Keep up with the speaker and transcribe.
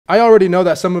I already know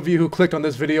that some of you who clicked on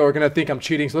this video are going to think I'm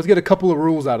cheating, so let's get a couple of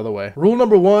rules out of the way. Rule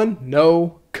number 1,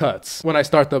 no cuts when I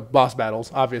start the boss battles,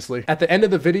 obviously. At the end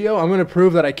of the video, I'm going to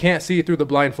prove that I can't see through the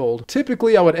blindfold.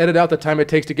 Typically, I would edit out the time it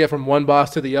takes to get from one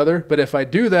boss to the other, but if I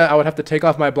do that, I would have to take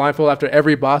off my blindfold after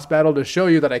every boss battle to show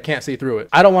you that I can't see through it.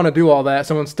 I don't want to do all that,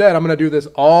 so instead, I'm going to do this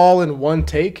all in one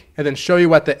take and then show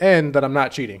you at the end that I'm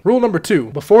not cheating. Rule number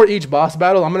 2, before each boss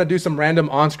battle, I'm going to do some random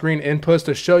on-screen inputs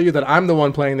to show you that I'm the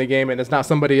one playing the game and it's not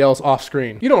somebody else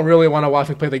off-screen. You don't really want to watch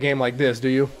me play the game like this, do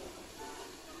you?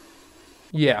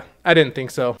 Yeah, I didn't think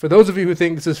so. For those of you who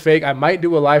think this is fake, I might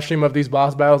do a live stream of these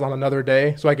boss battles on another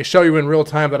day so I can show you in real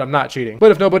time that I'm not cheating.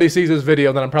 But if nobody sees this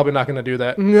video, then I'm probably not going to do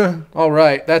that.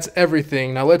 Alright, that's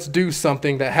everything. Now let's do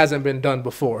something that hasn't been done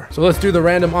before. So let's do the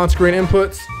random on-screen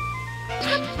inputs.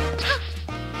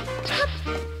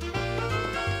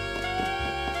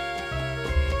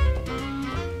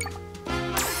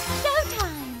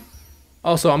 Showtime!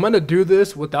 Also, I'm going to do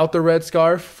this without the red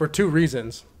scarf for two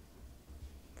reasons.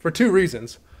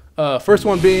 First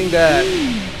one being that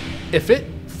if it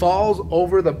falls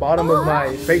over the bottom of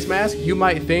my face mask, you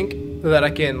might think that I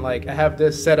have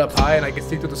this set up high and I can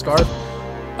see through the scarf.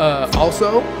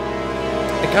 Also,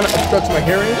 it kind of obstructs my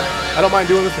hearing. I don't mind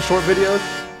doing this for short videos,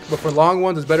 but for long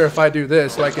ones, it's better if I do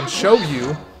this so I can show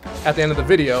you at the end of the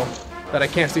video that I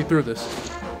can't see through this.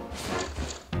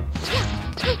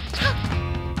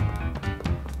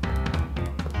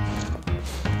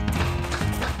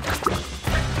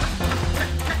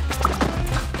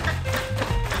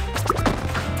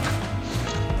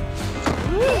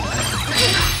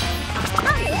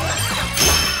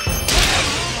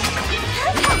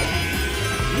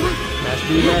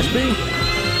 Mash B.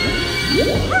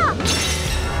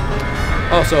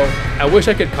 Also, I wish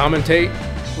I could commentate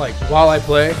like while I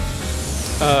play,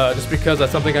 just because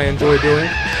that's something I enjoy doing.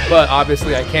 But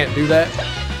obviously, I can't do that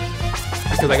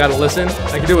because I gotta listen.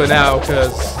 I can do it now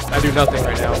because I do nothing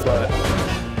right now. But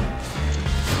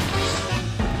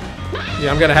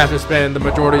yeah, I'm gonna have to spend the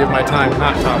majority of my time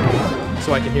not talking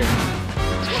so I can hear.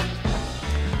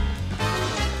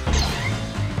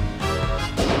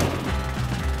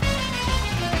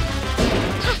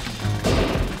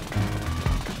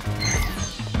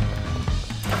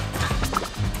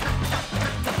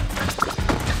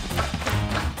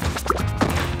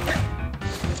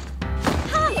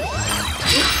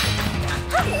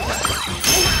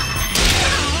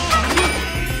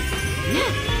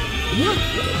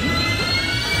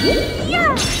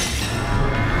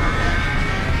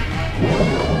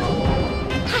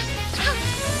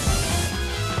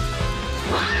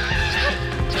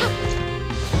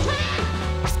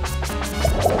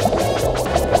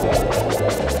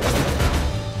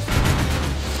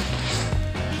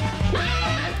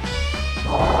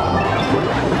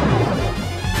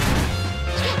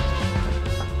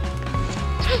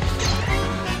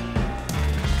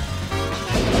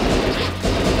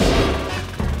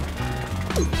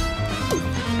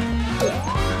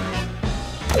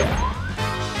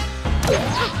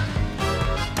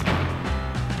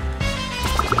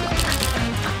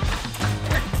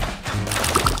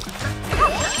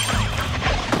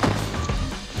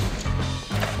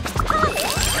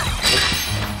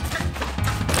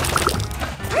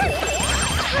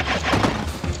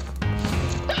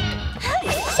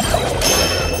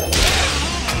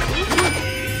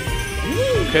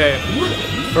 Okay,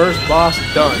 first boss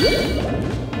done.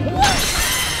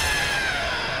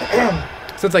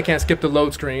 Since I can't skip the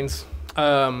load screens,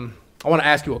 I want to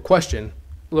ask you a question,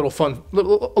 a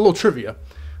little trivia.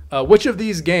 Which of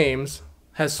these games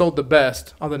has sold the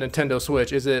best on the Nintendo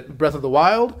Switch? Is it Breath of the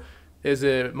Wild? Is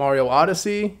it Mario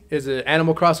Odyssey? Is it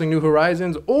Animal Crossing New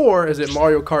Horizons? Or is it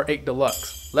Mario Kart 8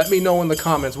 Deluxe? Let me know in the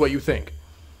comments what you think.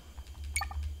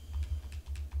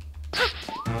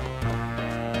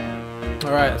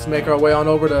 Alright, let's make our way on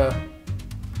over to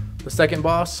the second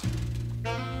boss.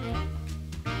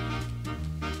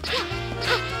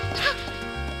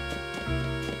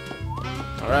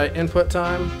 Alright, input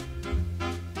time.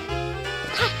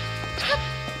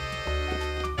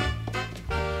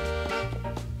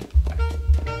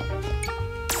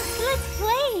 Let's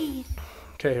play.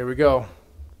 Okay, here we go.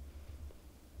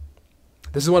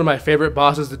 This is one of my favorite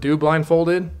bosses to do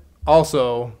blindfolded.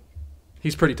 Also,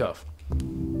 he's pretty tough.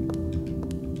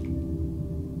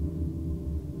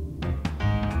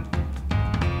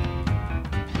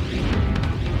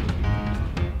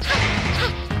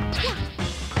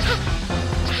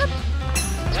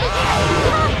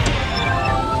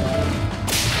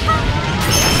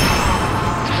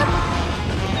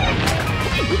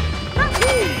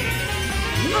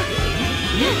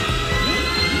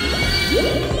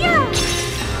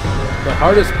 The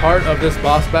hardest part of this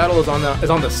boss battle is on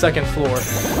the second floor.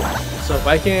 So if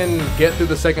I can get through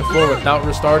the second floor without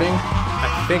restarting,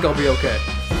 I think I'll be okay.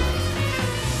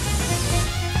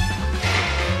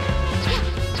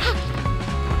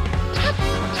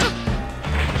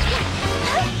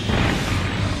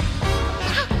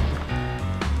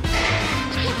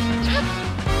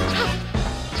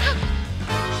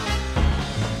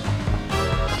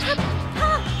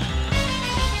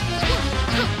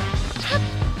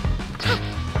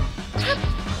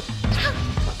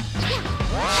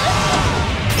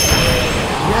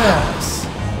 Yes!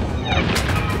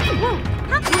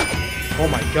 Oh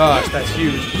my gosh, that's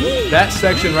huge. That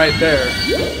section right there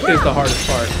is the hardest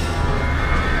part.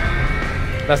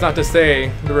 That's not to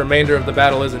say the remainder of the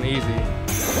battle isn't easy.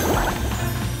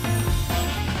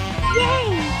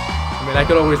 I mean, I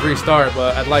could always restart,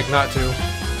 but I'd like not to.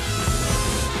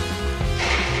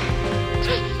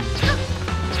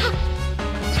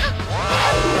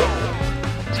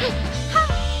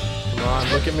 Come on,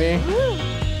 look at me.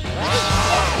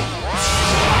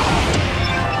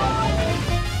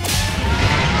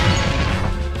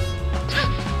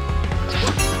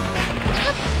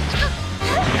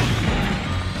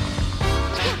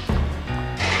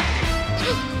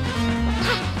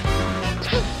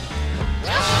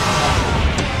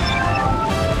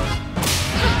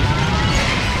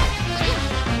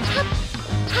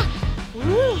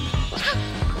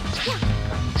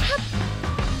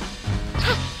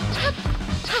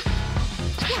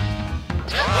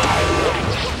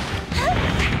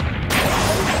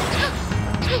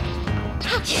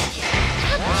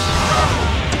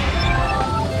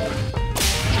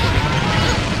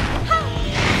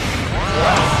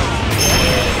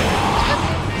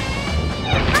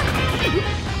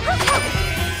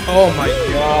 Oh my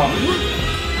god.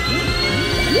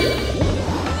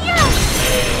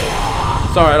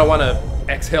 Sorry, I don't want to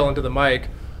exhale into the mic.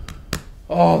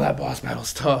 Oh, that boss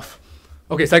battle's tough.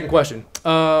 Okay, second question.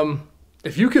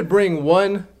 If you could bring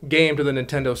one game to the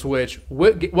Nintendo Switch,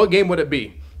 what game would it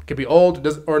be? It could be old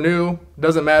or new,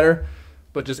 doesn't matter.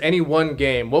 But just any one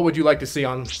game. What would you like to see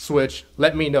on Switch?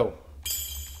 Let me know.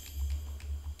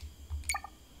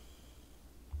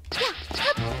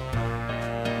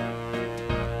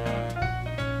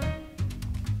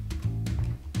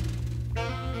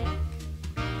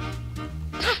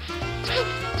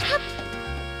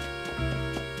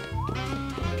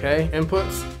 Okay,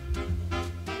 inputs.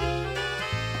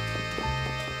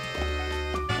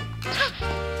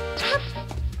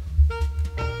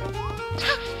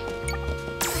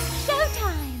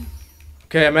 Showtime.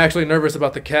 Okay, I'm actually nervous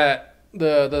about the cat.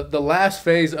 The last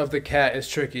phase of the cat is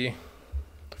tricky.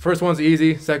 The first one's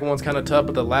easy, second one's kind of tough,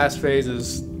 but the last phase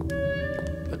is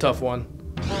a tough one.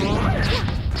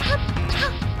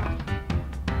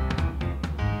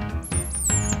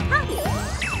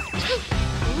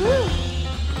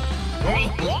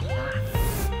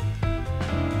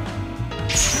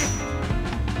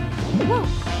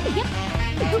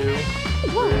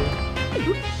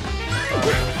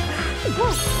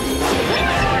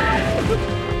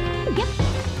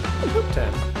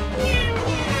 Ten.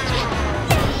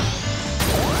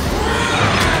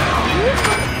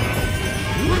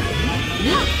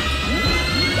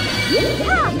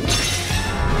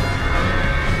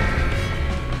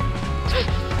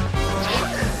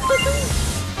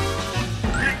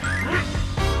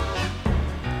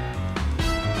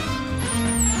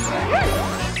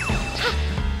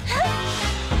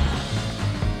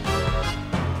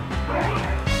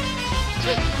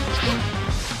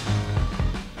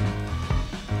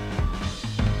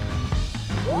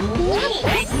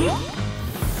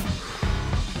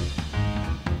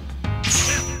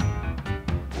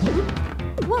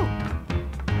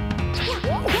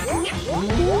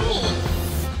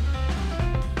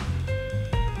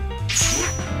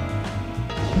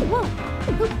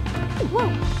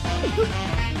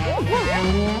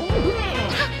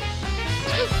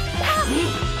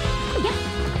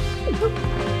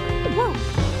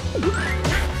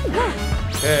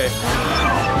 Okay.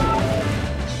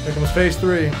 Here comes phase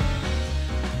 3.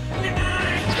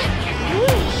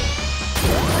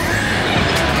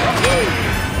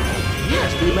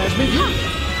 Yes, do you match me?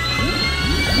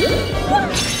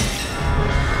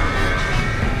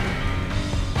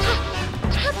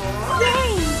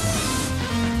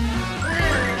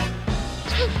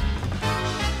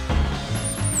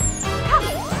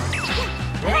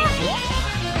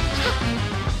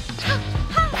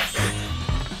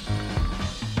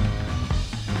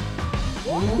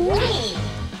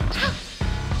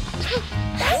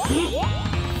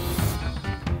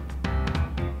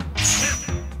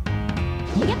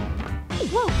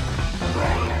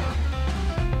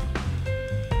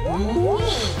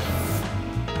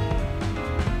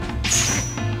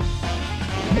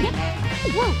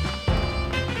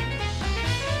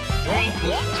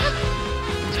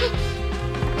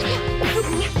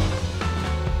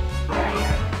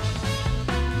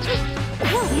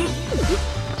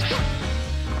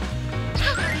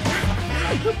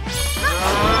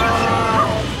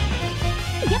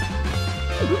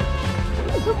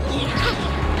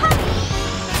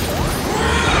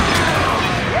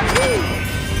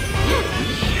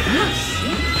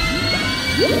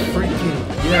 Freaking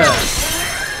yes.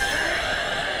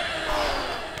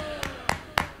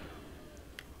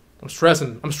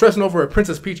 I'm stressing over a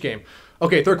Princess Peach game.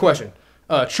 Okay, third question.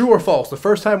 True or false? The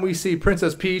first time we see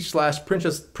Princess Peach /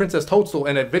 Princess Toadstool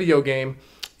in a video game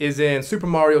is in Super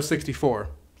Mario 64.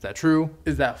 Is that true?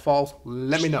 Is that false?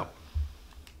 Let me know.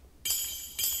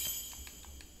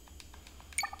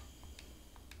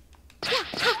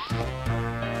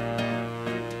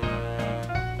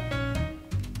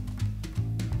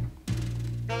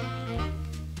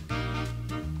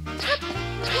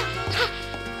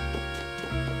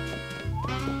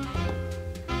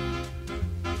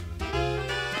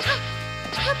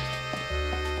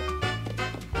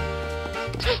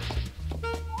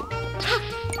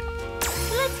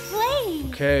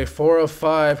 Okay, 4 of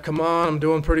 5. Come on, I'm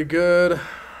doing pretty good.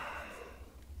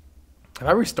 Have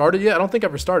I restarted yet? I don't think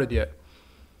I've restarted yet.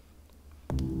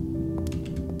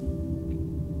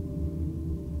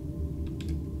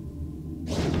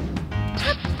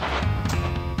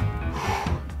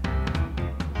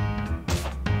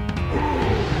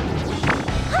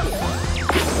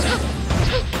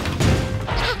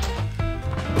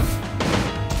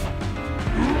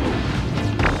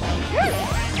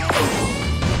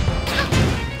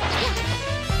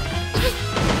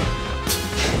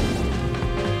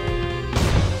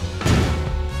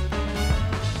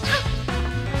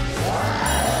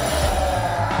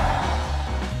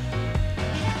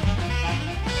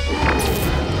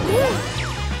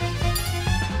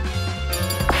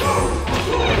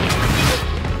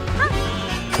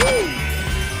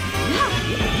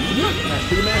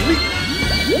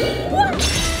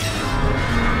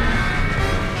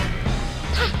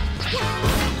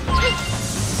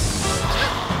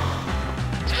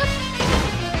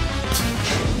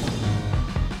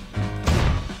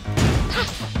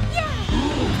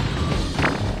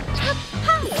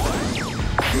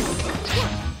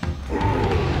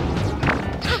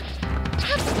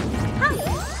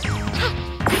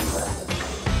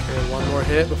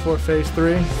 Hit before phase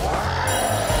 3. Just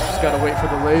gotta wait for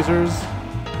the lasers.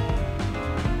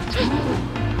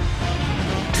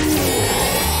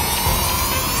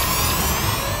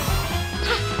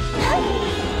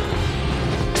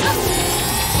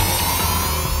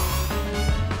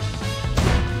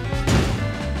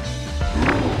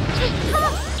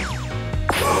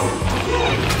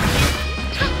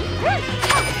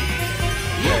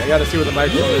 Yeah, I gotta see what the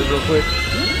microphone is real quick.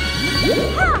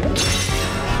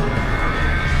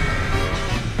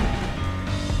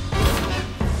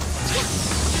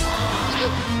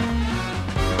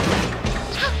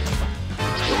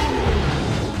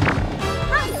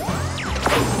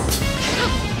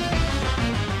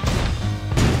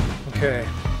 Okay,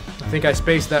 I think I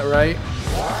spaced that right.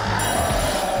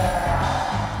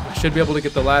 I should be able to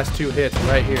get the last 2 hits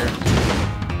right here.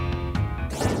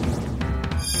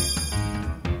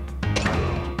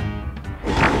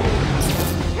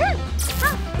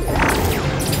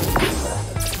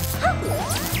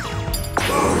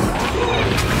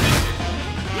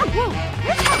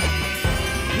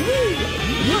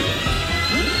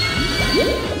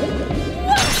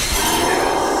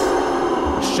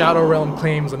 Shadow Realm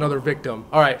claims another victim.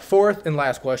 All right, 4th and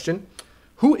last question.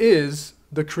 Who is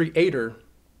the creator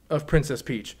of Princess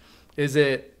Peach? Is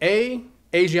it A,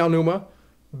 Eiji Aonuma,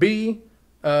 B,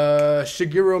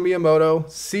 Shigeru Miyamoto,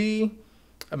 C,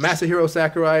 Masahiro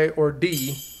Sakurai, or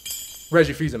D,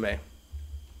 Reggie Fils-Aimé?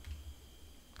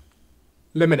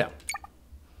 Let me know.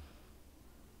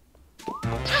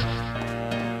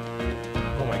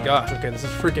 Oh my gosh, okay, this is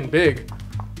freaking big.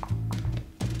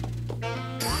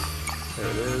 There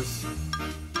it is.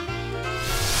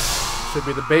 Should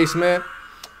be the basement.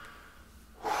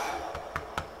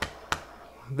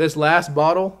 This last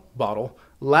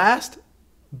last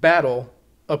battle,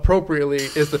 appropriately,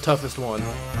 is the toughest one.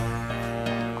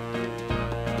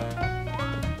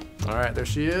 All right, there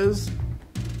she is.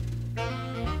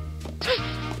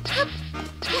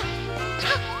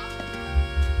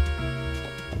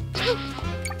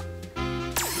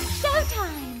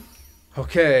 Showtime!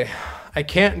 Okay. I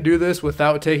can't do this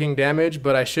without taking damage,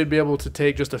 but I should be able to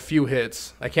take just a few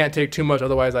hits. I can't take too much,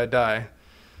 otherwise I die.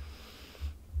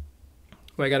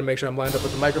 Well, I gotta make sure I'm lined up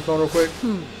with the microphone real quick.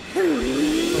 Okay,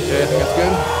 I think that's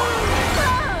good.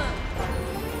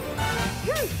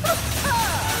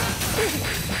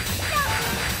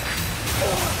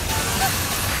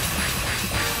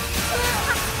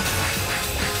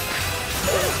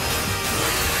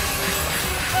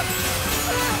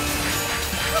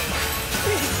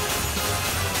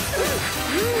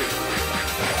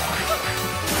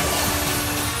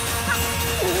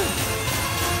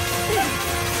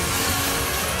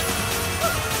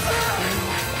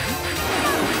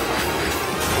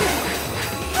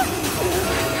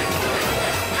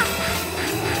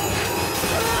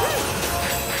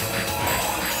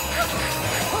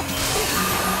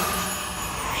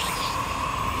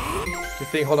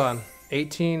 think, hold on.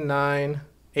 18, 9,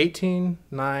 18,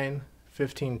 9,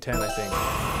 15, 10, I think. 18,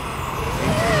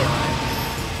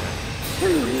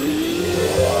 9, 10.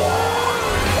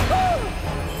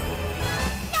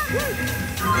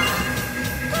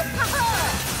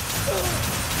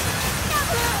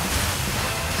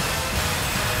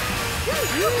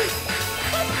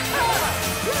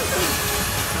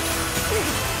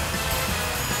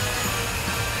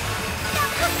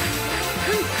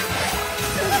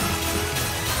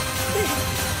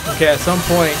 Okay, at some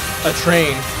point, a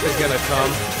train is gonna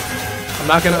come. I'm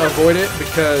not gonna avoid it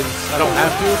because I don't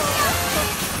have to.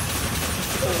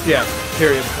 Yeah,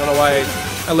 period. I don't know why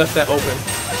I left that open.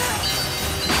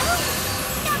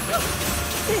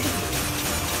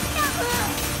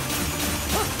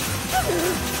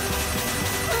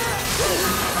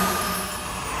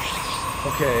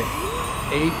 Okay,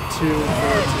 8, 2, 4,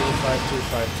 2, 5, 2,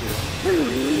 5,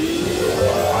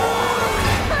 2.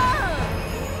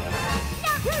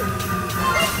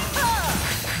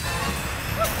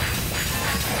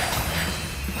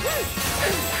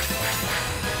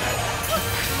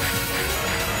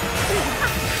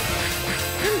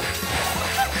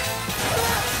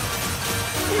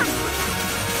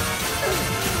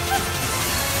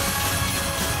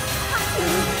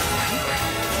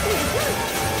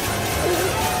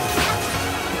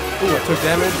 Ooh, I took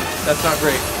damage? That's not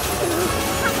great.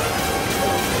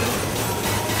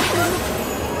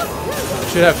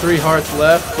 Should have 3 hearts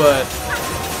left, but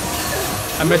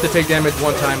I meant to take damage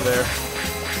one time there.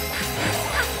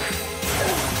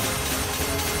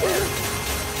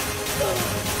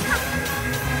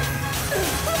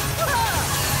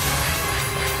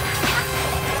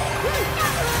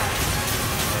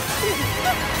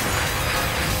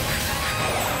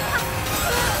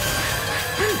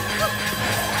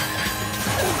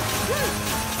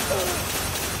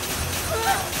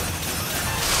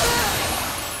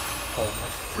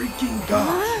 Freaking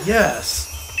God! Yes!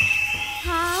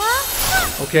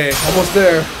 Okay, almost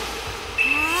there.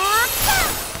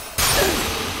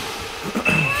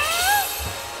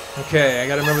 Okay, I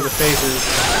gotta remember the phases.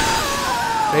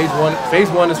 Phase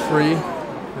one is free.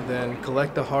 And then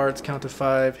collect the hearts, count to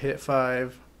 5, hit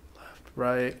 5, left,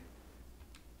 right.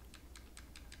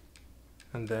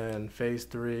 And then phase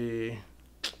 3.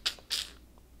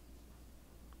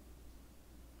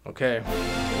 Okay.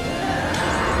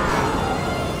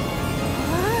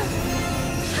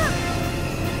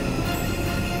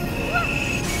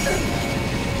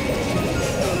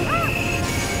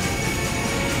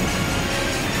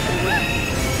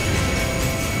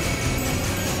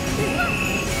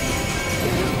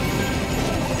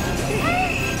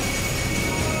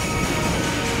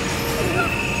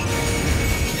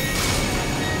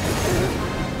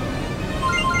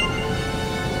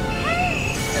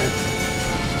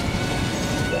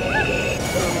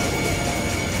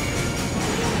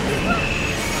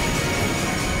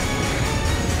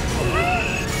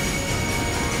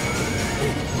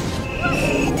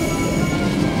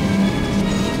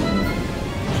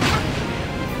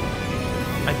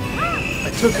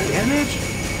 Took damage?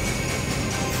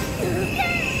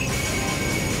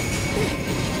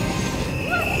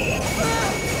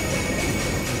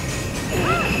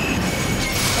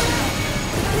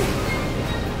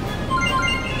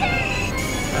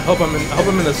 I hope I'm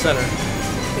in the center.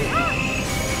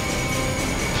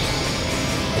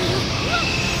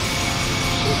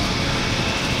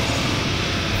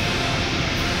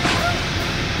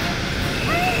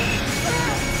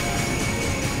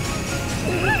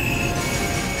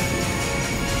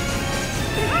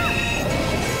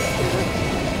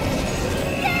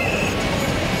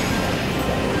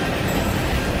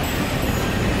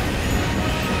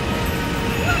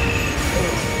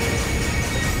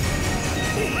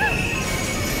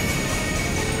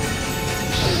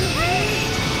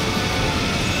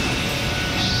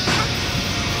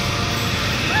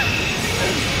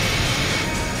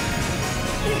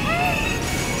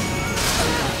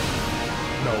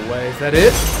 Is that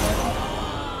it?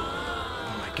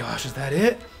 Oh my gosh, is that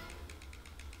it?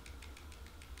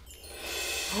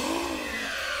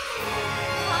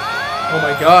 Oh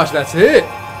my gosh, that's it!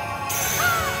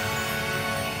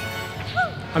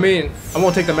 I mean, I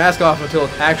won't take the mask off until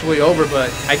it's actually over,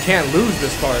 but I can't lose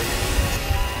this part.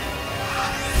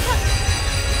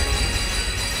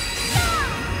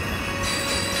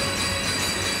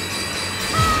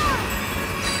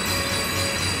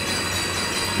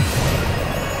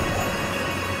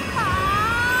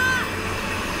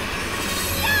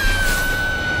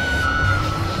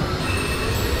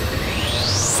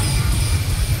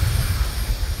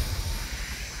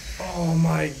 Oh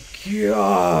my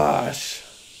gosh.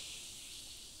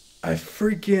 I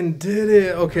freaking did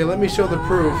it. Okay, let me show the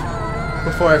proof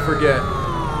before I forget.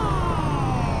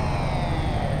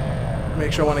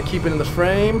 Make sure I want to keep it in the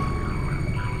frame.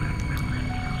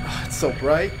 Oh, it's so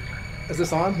bright. Is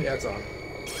this on? Yeah, it's on.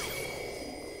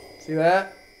 See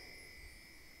that?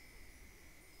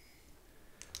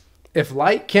 If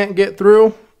light can't get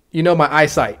through, you know my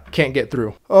eyesight can't get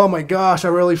through. Oh my gosh, I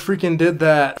really freaking did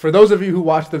that. For those of you who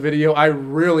watched the video, I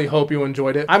really hope you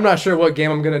enjoyed it. I'm not sure what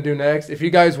game I'm gonna do next. If you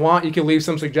guys want, you can leave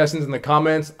some suggestions in the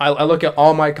comments. I look at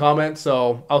all my comments,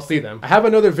 so I'll see them. I have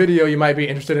another video you might be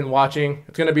interested in watching.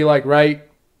 It's gonna be like right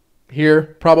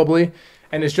here, probably.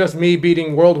 And it's just me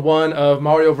beating World 1 of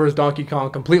Mario vs. Donkey Kong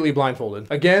completely blindfolded.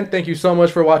 Again, thank you so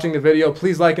much for watching the video.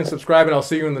 Please like and subscribe, and I'll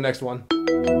see you in the next one.